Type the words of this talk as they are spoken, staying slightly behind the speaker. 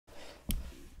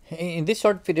In this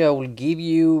short video, I will give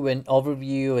you an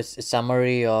overview, a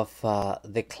summary of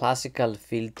the classical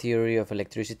field theory of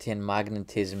electricity and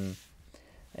magnetism.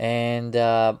 And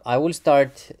I will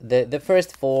start, the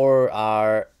first four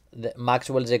are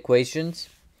Maxwell's equations.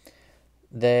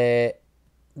 The,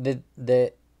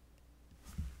 the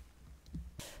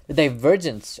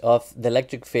divergence of the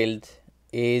electric field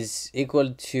is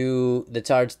equal to the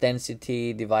charge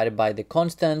density divided by the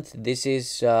constant. This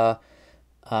is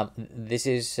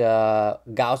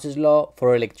Gauss's law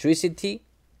for electricity.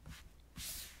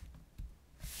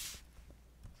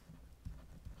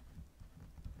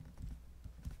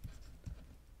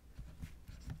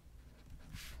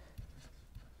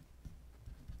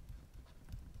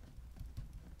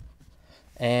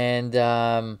 And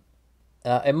a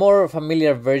more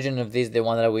familiar version of this, the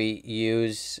one that we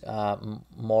use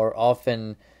more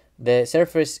often, the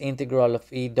surface integral of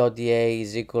E dot dA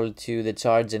is equal to the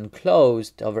charge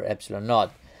enclosed over epsilon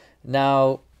naught.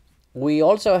 Now, we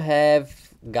also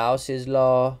have Gauss's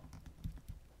law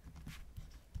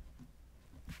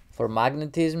for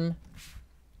magnetism.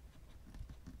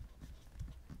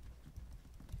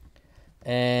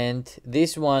 And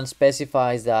this one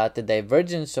specifies that the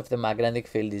divergence of the magnetic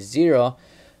field is zero.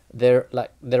 There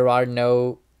are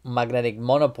no magnetic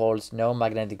monopoles, no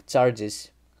magnetic charges.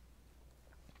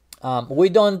 We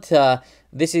don't.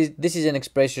 This is an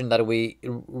expression that we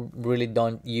really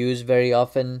don't use very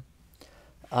often.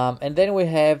 And then we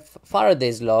have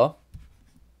Faraday's law.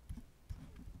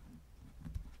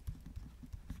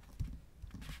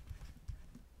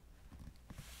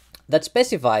 That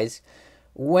specifies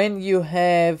when you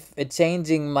have a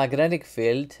changing magnetic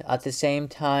field, at the same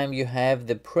time you have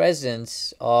the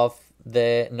presence of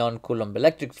the non-Coulomb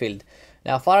electric field.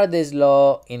 Now, Faraday's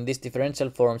law in this differential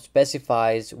form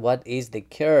specifies what is the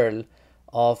curl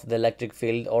of the electric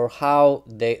field, or how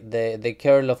the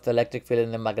curl of the electric field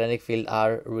and the magnetic field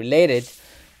are related.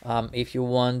 If you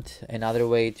want, another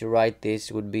way to write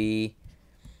this would be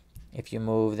if you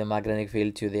move the magnetic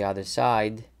field to the other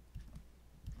side.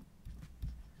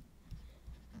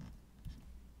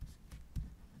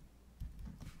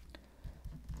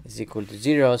 Is equal to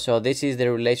zero. So this is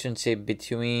the relationship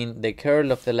between the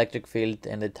curl of the electric field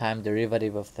and the time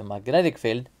derivative of the magnetic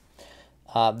field.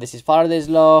 This is Faraday's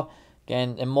law.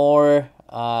 Again, a more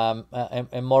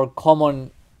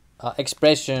common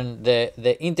expression,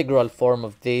 the integral form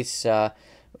of this.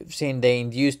 We've seen the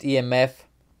induced EMF,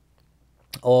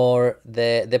 or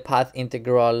the path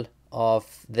integral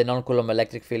of the non-Coulomb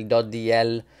electric field dot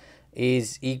dl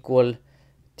is equal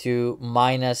to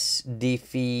minus d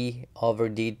phi over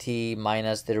dt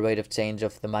minus the rate of change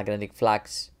of the magnetic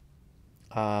flux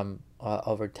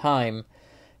over time.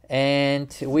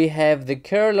 And we have the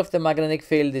curl of the magnetic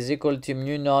field is equal to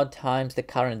mu naught times the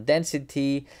current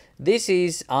density. This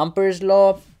is Ampere's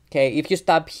law. Okay, if you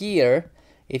stop here,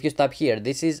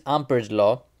 this is Ampere's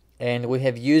law, and we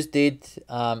have used it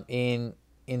in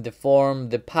the form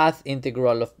the path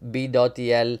integral of B dot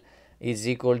dl is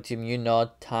equal to mu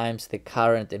naught times the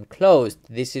current enclosed.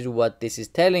 This is what this is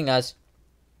telling us.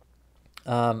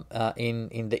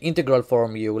 In the integral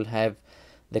form, you will have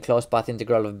the closed path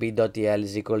integral of B dot dl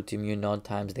is equal to mu naught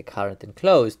times the current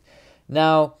enclosed.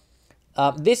 Now,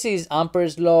 this is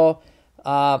Ampere's law.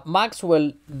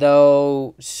 Maxwell,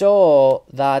 though, saw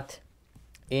that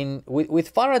with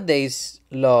Faraday's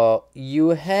law, you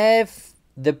have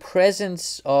the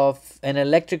presence of an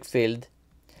electric field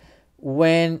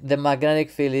when the magnetic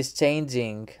field is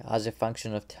changing as a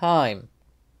function of time.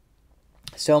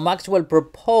 So Maxwell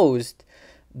proposed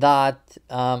that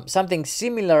something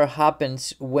similar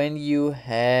happens when you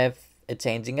have a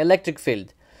changing electric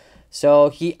field.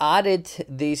 So he added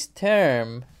this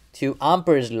term to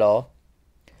Ampere's law,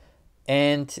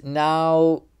 and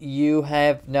now you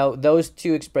have those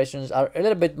two expressions are a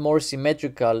little bit more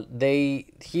symmetrical.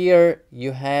 Here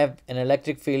you have an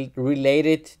electric field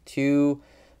related to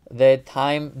the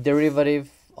time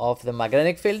derivative of the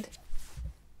magnetic field,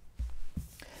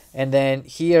 and then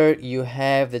here you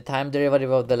have the time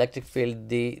derivative of the electric field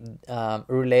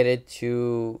related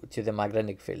to the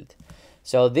magnetic field.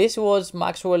 So this was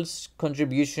Maxwell's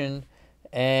contribution,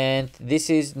 and this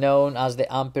is known as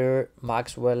the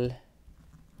Ampere-Maxwell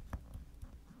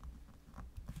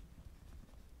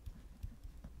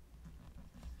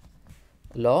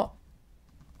law.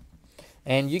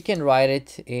 And you can write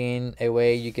it in a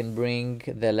way you can bring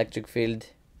the electric field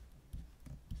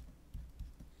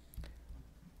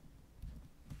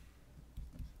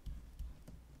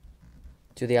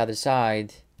to the other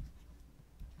side.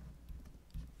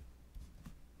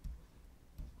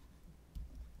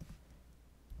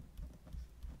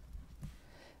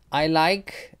 I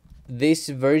like this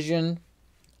version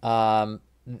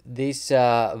this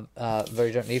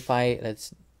version, if I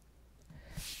let's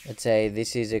say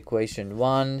this is equation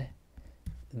 1,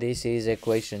 this is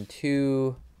equation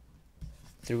 2,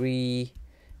 3,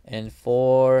 and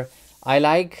 4. I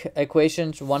like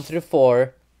equations 1 through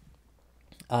 4.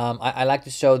 I like to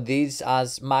show these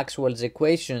as Maxwell's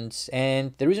equations,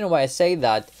 and the reason why I say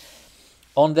that,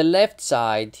 on the left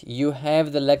side you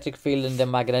have the electric field and the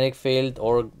magnetic field,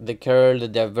 or the curl, the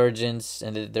divergence,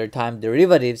 and their time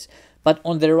derivatives. But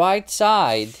on the right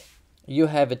side you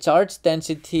have a charge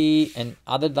density, and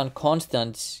other than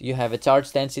constants you have a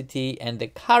charge density and the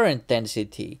current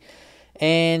density.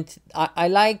 And I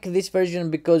like this version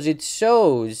because it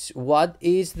shows what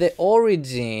is the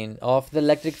origin of the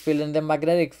electric field and the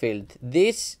magnetic field.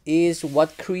 This is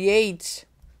what creates,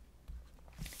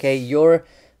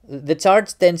 the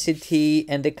charge density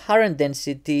and the current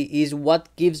density is what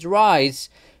gives rise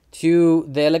to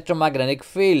the electromagnetic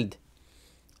field.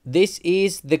 This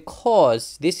is the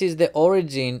cause, this is the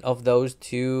origin of those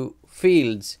two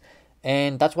fields.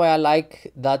 And that's why I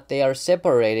like that they are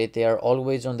separated. They are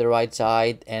always on the right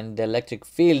side, and the electric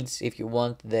fields, if you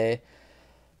want the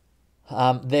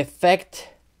effect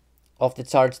of the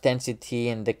charge density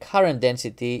and the current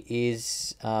density,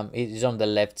 is on the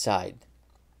left side.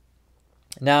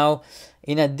 Now,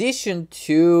 in addition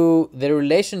to the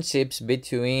relationships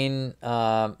between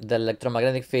the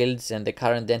electromagnetic fields and the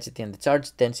current density and the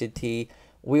charge density,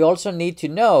 we also need to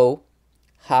know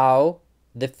how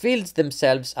the fields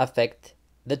themselves affect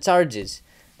the charges,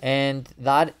 and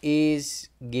that is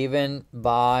given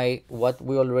by what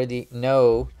we already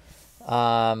know,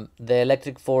 the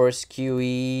electric force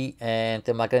QE and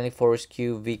the magnetic force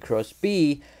QV cross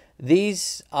B.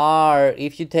 These are,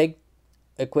 if you take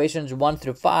equations 1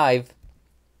 through 5,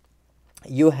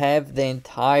 you have the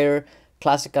entire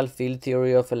classical field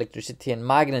theory of electricity and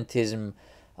magnetism.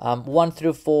 1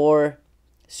 through 4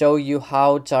 show you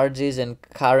how charges and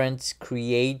currents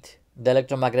create the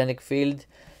electromagnetic field,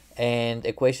 and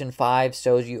equation 5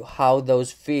 shows you how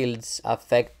those fields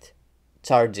affect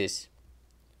charges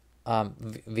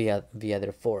via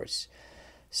their force.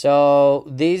 So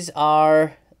these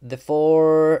are the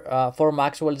four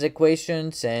Maxwell's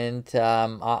equations, and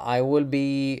I will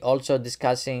be also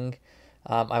discussing,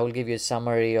 I will give you a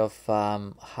summary of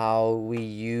how we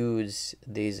use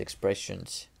these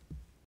expressions.